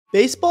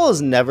Baseball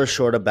is never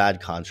short of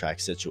bad contract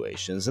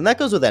situations, and that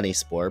goes with any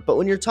sport, but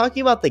when you're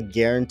talking about the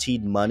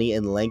guaranteed money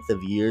and length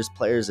of years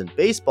players in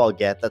baseball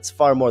get, that's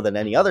far more than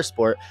any other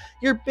sport,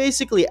 you're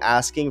basically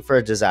asking for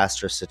a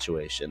disastrous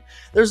situation.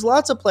 There's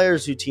lots of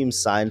players who teams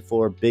sign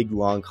for big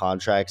long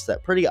contracts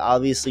that pretty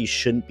obviously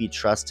shouldn't be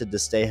trusted to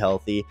stay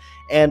healthy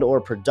and or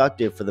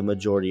productive for the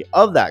majority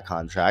of that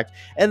contract,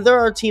 and there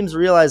are teams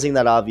realizing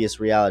that obvious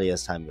reality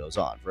as time goes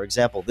on. For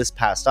example, this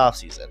past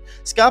offseason,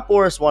 Scott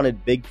Boras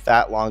wanted big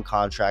fat long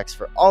contracts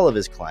for all of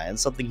his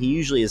clients, something he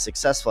usually is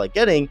successful at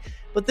getting,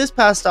 but this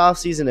past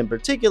offseason in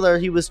particular,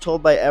 he was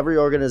told by every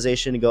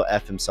organization to go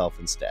F himself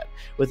instead,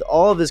 with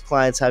all of his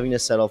clients having to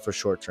settle for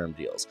short-term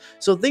deals.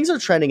 So things are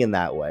trending in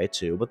that way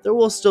too, but there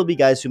will still be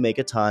guys who make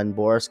a ton,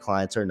 Boras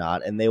clients or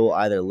not, and they will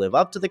either live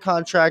up to the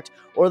contract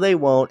or they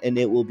won't, and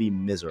it will be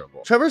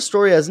miserable. Trevor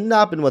Story has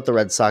not been what the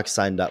Red Sox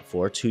signed up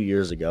for 2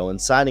 years ago, and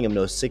signing him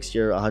to a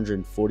 6-year,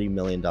 $140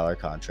 million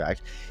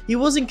contract. He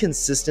wasn't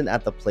consistent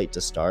at the plate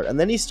to start, and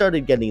then he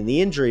started getting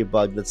the injury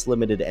bug that's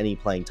limited any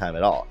playing time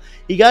at all.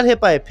 He got hit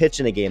by a pitch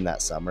in a game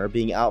that summer,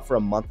 being out for a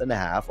month and a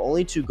half,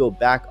 only to go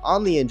back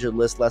on the injured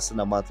list less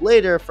than a month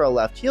later for a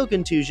left heel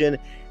contusion,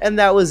 and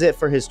that was it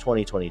for his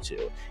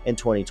 2022. In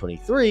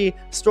 2023,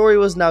 Story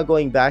was now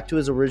going back to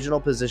his original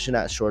position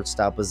at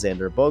shortstop with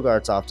Xander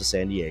Bogaerts off to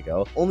San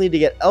Diego, only to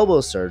get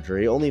elbow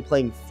surgery, only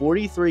playing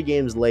 43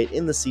 games late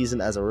in the season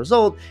as a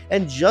result,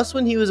 and just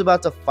when he was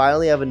about to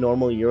finally have a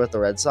normal year with the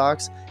Red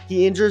Sox,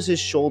 he injures his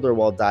shoulder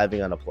while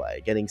diving on a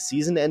play, getting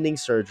season-ending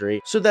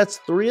surgery, so that's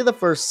 3 of the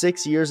first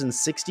 6 years and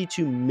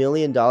 $62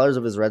 million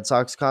of his Red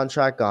Sox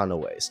contract gone to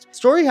waste.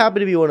 Story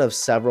happened to be one of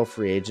several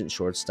free agent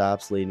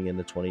shortstops leading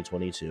into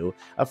 2022,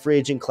 a free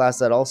agent class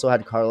that also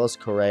had Carlos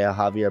Correa,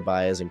 Javier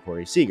Baez, and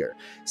Corey Seager.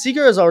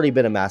 Seager has already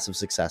been a massive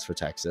success for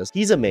Texas.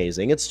 He's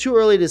amazing. It's too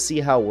early to see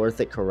how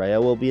worth it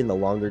Correa will be in the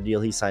longer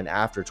deal he signed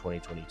after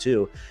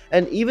 2022,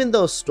 and even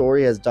though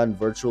Story has done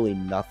virtually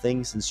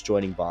nothing since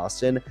joining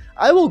Boston,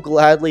 I will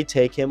gladly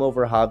take him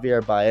over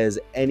Javier Baez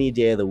any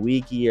day of the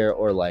week, year,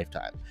 or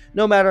lifetime,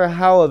 no matter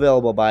how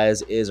available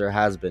Baez is or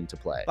has been to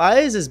play.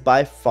 Baez is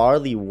by far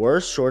the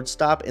worst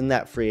shortstop in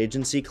that free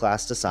agency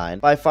class to sign,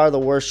 by far the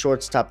worst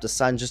shortstop to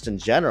sign just in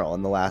general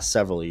in the last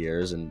several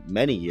years, and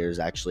many years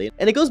actually,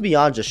 and it goes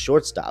beyond just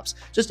shortstops,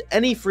 just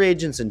any free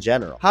agents in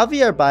general.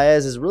 Javier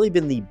Baez has really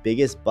been the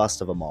biggest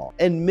bust of them all,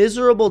 and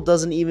miserable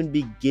doesn't even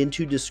begin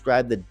to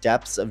describe the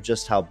depths of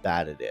just how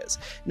bad it is.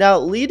 Now,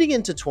 leading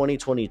into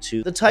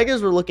 2022, the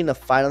Tigers were looking to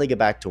finally get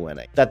back to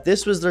winning, that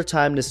this was their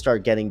time to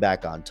start getting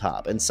back on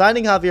top, and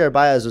signing Javier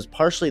Baez was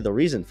partially the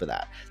reason for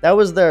that. That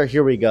was their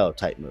here we go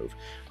type move.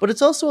 But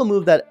it's also a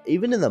move that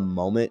even in the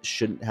moment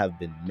shouldn't have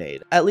been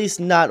made, at least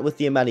not with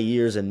the amount of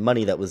years and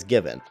money that was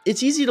given.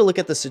 It's easy to look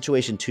at the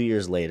situation 2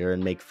 years later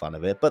and make fun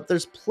of it, but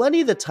there's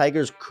plenty the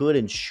Tigers could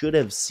and should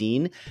have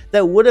seen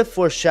that would have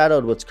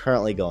foreshadowed what's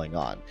currently going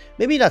on.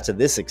 Maybe not to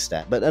this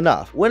extent, but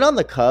enough. When on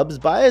the Cubs,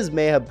 Baez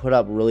may have put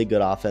up really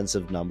good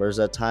offensive numbers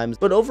at times,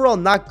 but overall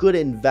not good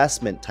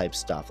investment type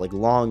stuff, like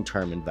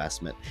long-term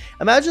investment.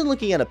 Imagine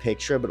looking at a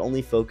picture but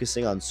only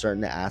focusing on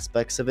certain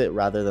aspects of it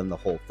rather than the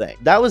whole thing.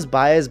 That was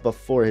Baez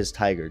before his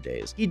Tiger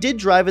days. He did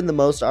drive in the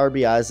most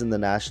RBIs in the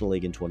National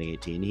League in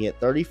 2018. He hit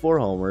 34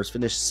 homers,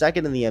 finished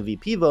second in the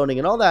MVP voting,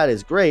 and all that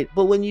is great,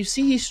 but when you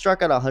see he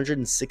struck out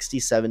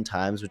 167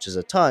 times, which is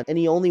a ton, and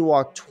he only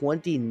walked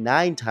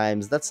 29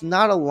 times, that's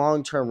not a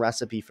long-term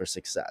recipe for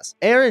success.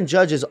 Aaron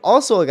Judge is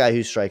also a guy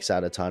who strikes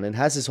out a ton and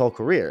has his whole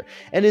career.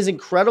 In his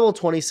incredible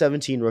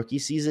 2017 rookie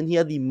season, he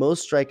had the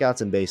most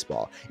strikeouts in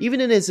baseball. Even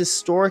in his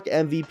historic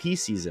MVP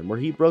season, where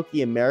he broke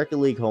the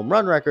American League home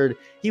run record,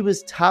 he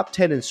was top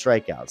 10 in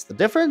strikeouts. The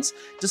difference?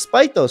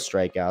 Despite those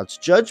strikeouts,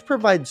 Judge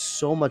provides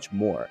so much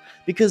more,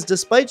 because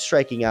despite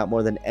striking out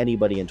more than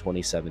anybody in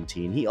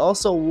 2017, he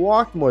also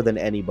walked more than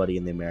anybody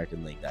in the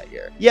American League that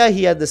year. Yeah,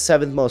 he had the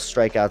 7th most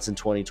strikeouts in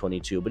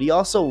 2022, but he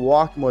also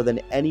walked more than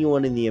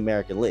anyone in the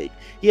American League.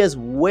 He has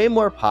way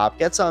more pop,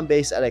 gets on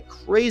base at a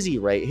crazy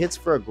rate, hits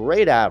for a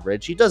great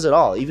average, he does it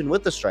all, even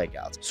with the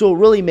strikeouts. So it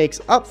really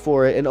makes up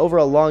for it, and over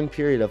a long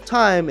period of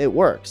time, it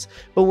works.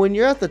 But when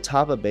you're at the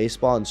top of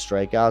baseball in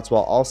strikeouts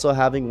while also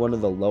having one of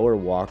the lower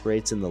walk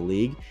rates in the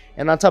league,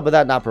 and on top of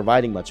that not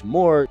providing much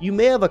more, you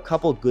may have a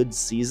couple good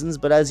seasons,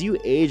 but as you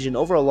age and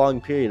over a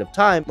long period of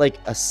time, like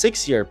a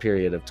 6-year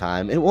period of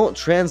time, it won't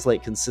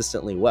translate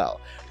consistently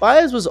well.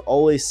 Baez was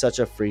always such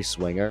a free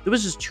swinger. There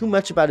was just too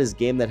much about his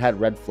game that had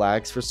red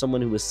flags for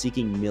someone who was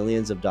seeking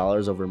millions of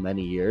dollars over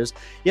many years,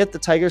 yet the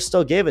Tigers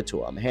still gave it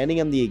to him, handing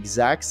him the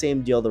exact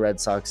same deal the Red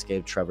Sox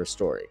gave Trevor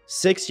Story.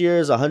 6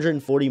 years,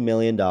 $140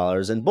 million,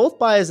 and both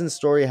Baez and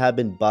Story have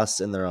been busts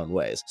in their own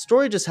ways.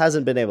 Story just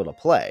hasn't been able to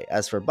play.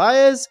 As for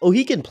Baez, oh,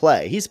 he can play.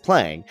 He's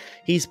playing.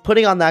 He's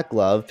putting on that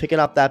glove, picking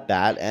up that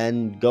bat,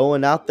 and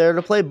going out there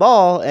to play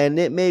ball, and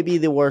it may be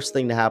the worst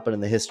thing to happen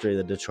in the history of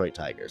the Detroit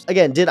Tigers.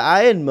 Again, did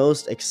I and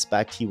most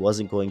expect he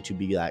wasn't going to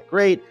be that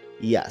great?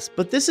 Yes,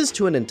 but this is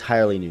to an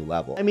entirely new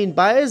level. I mean,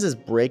 Baez is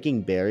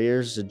breaking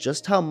barriers to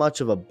just how much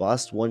of a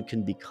bust one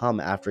can become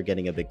after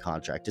getting a big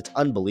contract. It's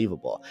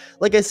unbelievable.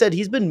 Like I said,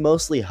 he's been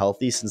mostly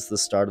healthy since the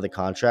start of the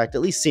contract,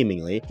 at least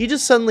seemingly. He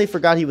just suddenly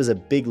forgot he was a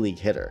big league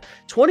hitter.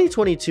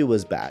 2022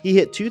 was bad. He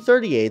hit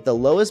 .238, the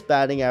lowest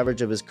batting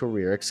average of his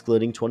career,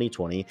 excluding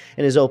 2020,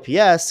 and his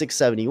OPS,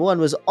 671,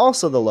 was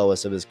also the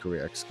lowest of his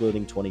career,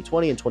 excluding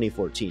 2020 and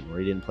 2014, where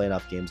he didn't play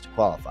enough games to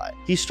qualify.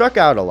 He struck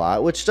out a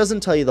lot, which doesn't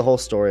tell you the whole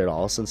story at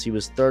all, since he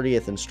was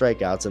 30th in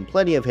strikeouts, and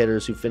plenty of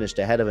hitters who finished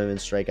ahead of him in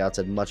strikeouts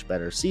had much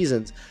better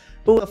seasons.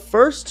 But with the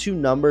first two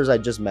numbers I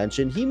just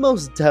mentioned, he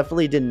most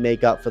definitely didn't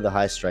make up for the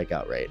high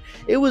strikeout rate.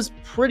 It was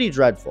pretty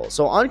dreadful.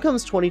 So on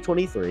comes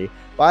 2023,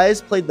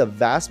 Baez played the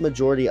vast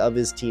majority of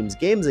his team's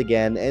games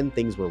again, and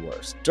things were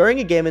worse. During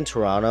a game in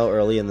Toronto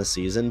early in the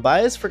season,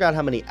 Baez forgot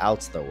how many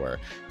outs there were,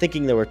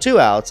 thinking there were 2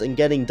 outs and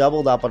getting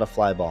doubled up on a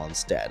fly ball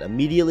instead,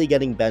 immediately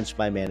getting benched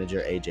by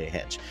manager AJ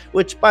Hinch,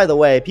 which, by the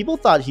way, people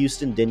thought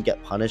Houston didn't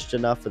get punished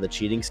enough for the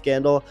cheating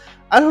scandal.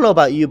 I don't know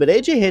about you, but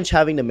AJ Hinch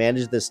having to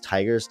manage this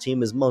Tigers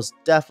team is most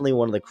definitely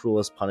one of the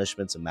cruelest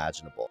punishments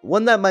imaginable.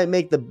 One that might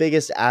make the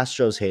biggest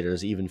Astros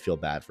haters even feel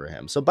bad for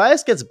him. So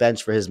Baez gets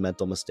benched for his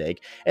mental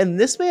mistake, and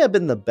this may have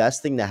been the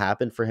best thing to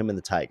happen for him and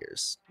the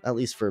Tigers, at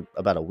least for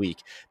about a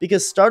week,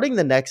 because starting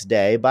the next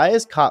day,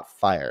 Baez caught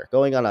fire,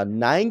 going on a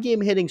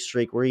 9-game hitting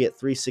streak where he hit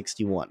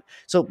 .361.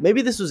 So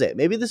maybe this was it.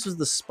 Maybe this was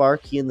the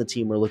spark he and the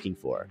team were looking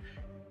for.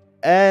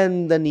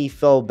 And then he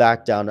fell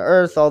back down to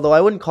earth, although I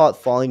wouldn't call it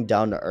falling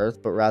down to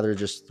earth, but rather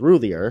just through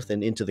the earth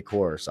and into the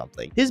core or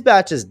something. His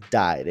bat just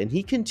died, and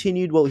he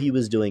continued what he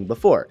was doing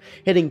before,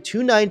 hitting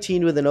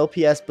 .219 with an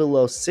OPS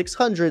below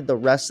 600 the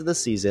rest of the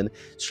season,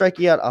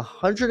 striking out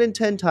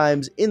 110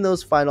 times in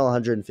those final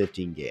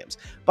 115 games.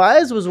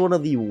 Baez was one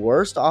of the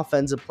worst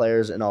offensive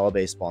players in all of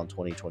baseball in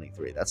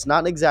 2023. That's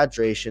not an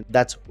exaggeration,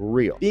 that's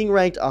real. Being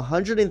ranked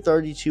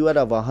 132 out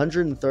of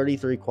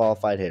 133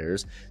 qualified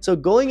hitters, so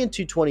going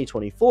into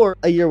 2024,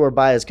 a year where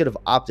Baez could have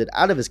opted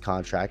out of his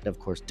contract and of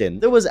course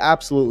didn't, there was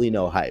absolutely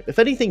no hype. If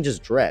anything,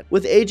 just dread,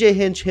 with AJ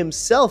Hinch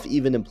himself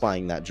even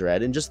implying that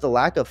dread and just the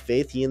lack of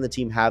faith he and the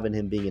team have in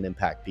him being an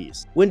impact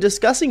piece. When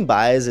discussing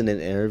Baez in an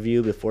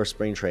interview before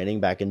spring training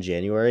back in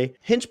January,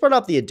 Hinch brought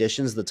up the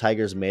additions the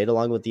Tigers made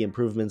along with the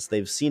improvements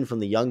they've seen from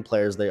the young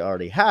players they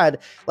already had,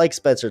 like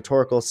Spencer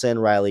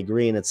Torkelson, Riley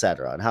Green,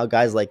 etc., and how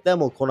guys like them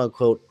will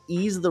quote-unquote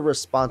ease the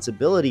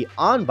responsibility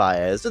on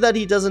Baez so that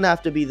he doesn't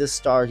have to be the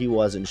star he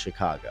was in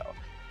Chicago.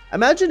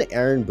 Imagine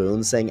Aaron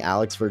Boone saying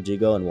Alex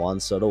Verdugo and Juan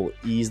Soto will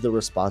ease the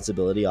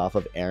responsibility off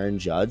of Aaron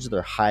Judge,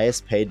 their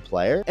highest paid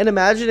player. And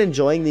imagine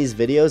enjoying these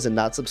videos and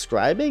not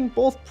subscribing,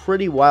 both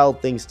pretty wild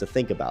things to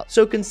think about.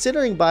 So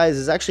considering Baez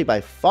is actually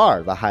by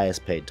far the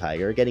highest paid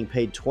Tiger, getting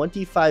paid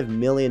 $25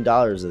 million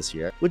this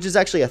year, which is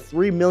actually a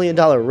 $3 million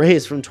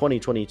raise from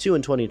 2022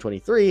 and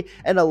 2023,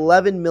 and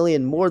 $11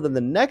 million more than the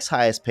next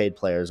highest paid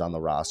players on the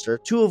roster,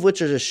 2 of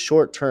which are just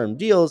short-term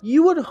deals,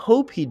 you would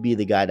hope he'd be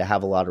the guy to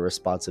have a lot of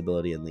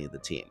responsibility and lead the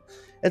team.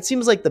 It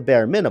seems like the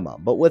bare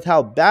minimum, but with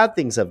how bad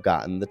things have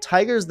gotten, the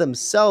Tigers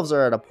themselves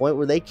are at a point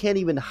where they can't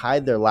even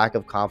hide their lack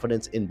of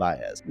confidence in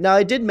Baez. Now,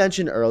 I did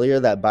mention earlier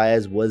that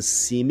Baez was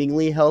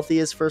seemingly healthy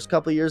his first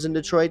couple years in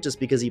Detroit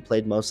just because he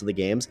played most of the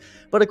games,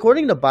 but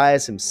according to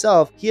Baez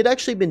himself, he had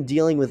actually been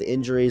dealing with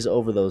injuries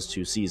over those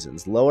 2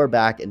 seasons, lower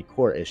back and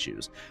core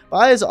issues.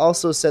 Baez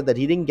also said that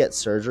he didn't get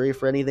surgery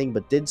for anything,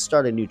 but did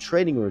start a new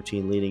training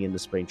routine leading into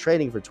spring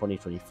training for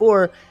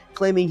 2024,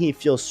 claiming he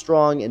feels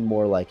strong and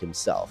more like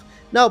himself.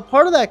 Now,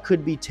 part of that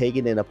could be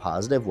taken in a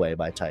positive way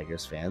by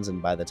Tigers fans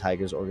and by the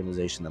Tigers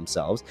organization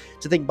themselves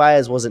to think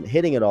Baez wasn't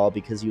hitting at all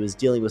because he was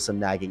dealing with some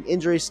nagging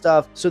injury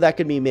stuff, so that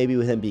could mean maybe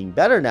with him being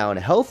better now and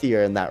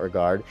healthier in that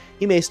regard,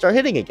 he may start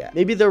hitting again.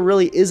 Maybe there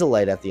really is a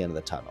light at the end of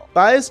the tunnel.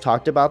 Baez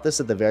talked about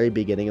this at the very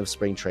beginning of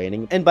spring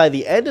training, and by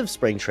the end of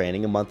spring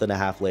training, a month and a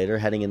half later,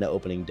 heading into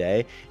opening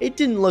day, it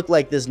didn't look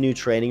like this new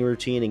training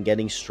routine and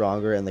getting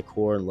stronger in the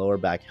core and lower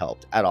back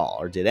helped at all,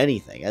 or did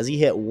anything, as he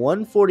hit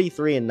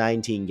 143 in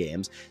 19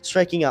 games,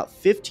 striking out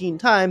 15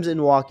 times and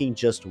walking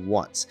just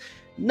once.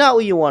 Not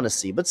what you want to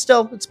see, but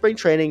still, it's spring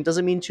training,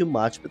 doesn't mean too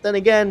much, but then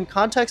again,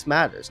 context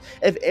matters.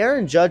 If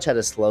Aaron Judge had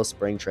a slow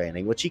spring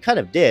training, which he kind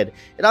of did,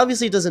 it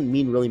obviously doesn't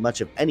mean really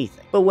much of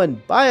anything. But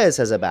when Baez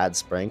has a bad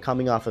spring,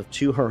 coming off of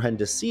 2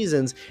 horrendous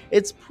seasons,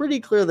 it's pretty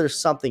clear there's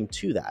something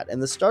to that,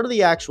 and the start of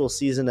the actual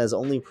season has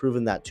only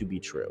proven that to be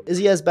true. Is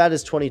he as bad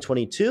as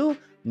 2022?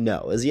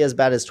 No. Is he as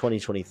bad as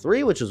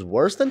 2023, which is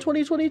worse than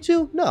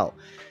 2022? No.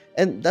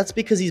 And that's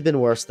because he's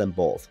been worse than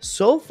both.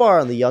 So far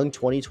in the young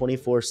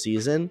 2024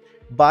 season,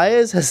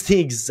 Baez has the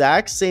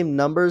exact same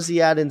numbers he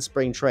had in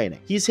spring training.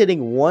 He's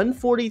hitting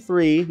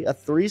 143, a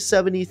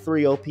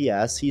 .373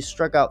 OPS. He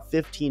struck out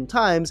 15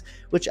 times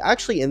which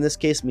actually in this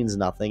case means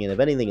nothing, and if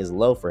anything is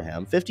low for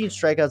him. 15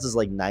 strikeouts is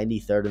like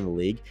 93rd in the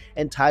league,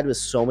 and tied with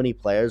so many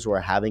players who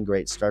are having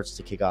great starts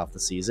to kick off the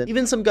season.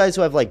 Even some guys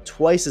who have like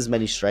twice as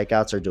many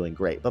strikeouts are doing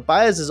great, but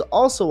Baez has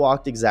also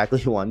walked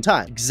exactly one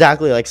time,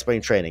 exactly like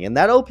spring training, and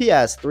that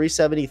OPS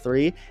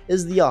 373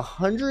 is the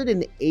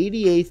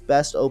 188th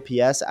best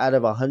OPS out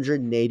of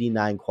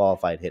 189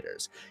 qualified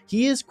hitters.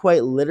 He is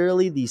quite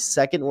literally the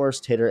second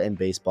worst hitter in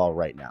baseball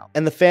right now,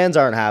 and the fans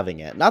aren't having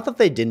it. Not that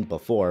they didn't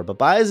before, but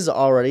Baez is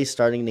already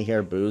starting to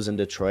hear boos in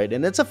Detroit,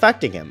 and it's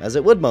affecting him, as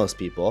it would most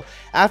people.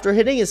 After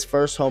hitting his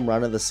first home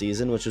run of the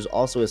season, which was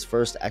also his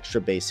first extra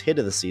base hit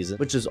of the season,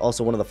 which is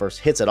also one of the first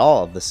hits at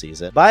all of the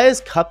season,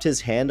 Baez cupped his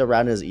hand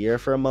around his ear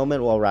for a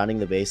moment while rounding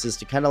the bases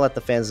to kind of let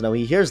the fans know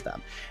he hears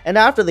them. And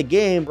after the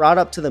game, brought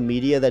up to the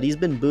media that he's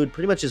been booed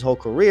pretty much his whole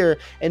career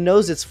and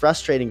knows it's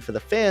frustrating for the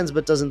fans,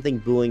 but doesn't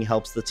think booing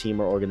helps the team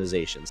or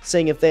organizations,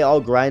 saying if they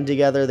all grind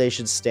together, they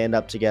should stand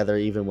up together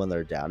even when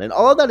they're down. And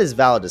all of that is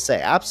valid to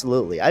say,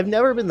 absolutely. I've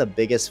never been the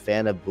biggest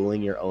fan of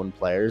booing your own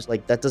players.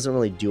 Like, that doesn't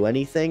really do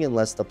anything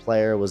unless the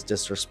player was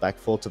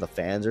disrespectful to the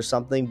fans or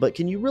something, but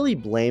can you really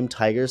blame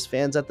Tigers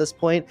fans at this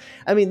point?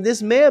 I mean,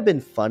 this may have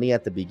been funny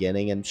at the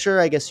beginning, and sure,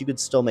 I guess you could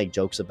still make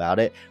jokes about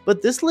it,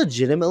 but this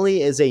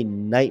legitimately is a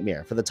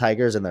nightmare for the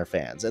Tigers and their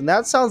fans, and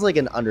that sounds like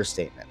an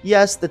understatement.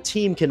 Yes, the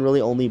team can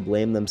really only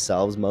blame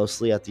themselves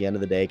mostly at the end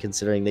of the day,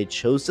 considering they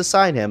chose to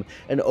sign him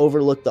and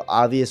overlook the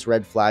obvious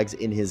red flags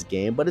in his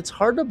game, but it's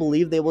hard to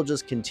believe they will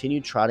just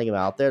continue trotting him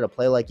out there to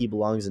play like he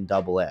belongs in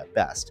Double-A at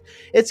best.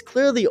 It's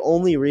clear the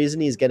only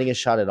reason he's getting a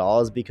shot at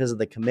all is because of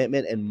the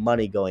commitment and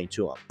money going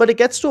to him, but it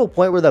gets to a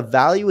point where the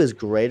value is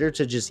greater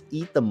to just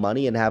eat the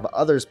money and have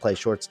others play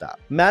shortstop.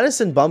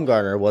 Madison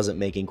Bumgarner wasn't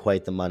making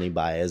quite the money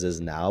Baez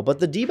is now, but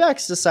the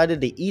D-backs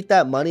decided to eat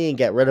that money and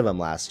get rid of him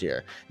last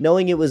year,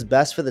 knowing it was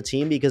best for the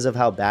team because of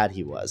how bad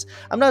he was.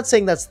 I'm not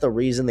saying that's the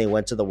reason they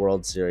went to the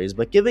World Series,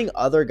 but giving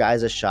other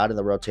guys a shot in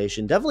the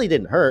rotation definitely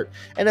didn't hurt,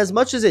 and as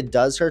much as it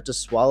does hurt to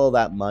swallow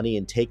that money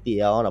and take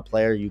the L on a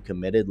player you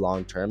committed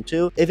long-term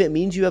to, if it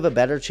means you have a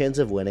better chance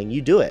of winning,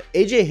 you do it.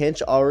 AJ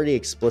Hinch already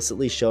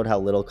explicitly showed how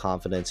little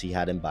confidence he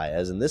had in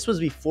Baez, and this was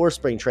before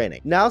spring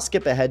training. Now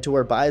skip ahead to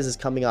where Baez is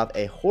coming off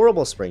a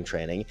horrible spring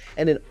training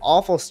and an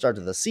awful start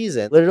to the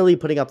season, literally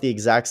putting up the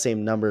exact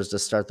same numbers to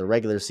start the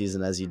regular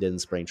season as he did in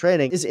spring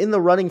training, is in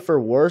the running for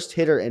worst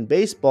hitter in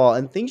baseball,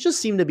 and things just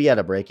seem to be at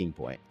a breaking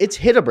point. It's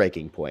hit a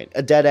breaking point,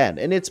 a dead end,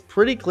 and it's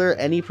pretty clear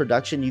any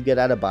production you get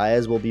out of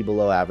Baez will be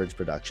below average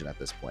production at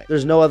this point.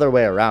 There's no other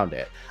way around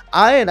it.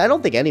 I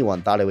don't think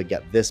anyone thought it would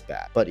get this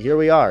bad, but here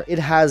we are. It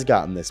has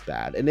gotten this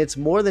bad, and it's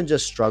more than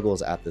just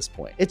struggles at this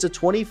point. It's a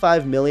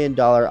 $25 million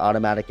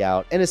automatic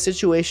out and a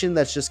situation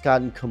that's just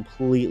gotten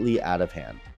completely out of hand.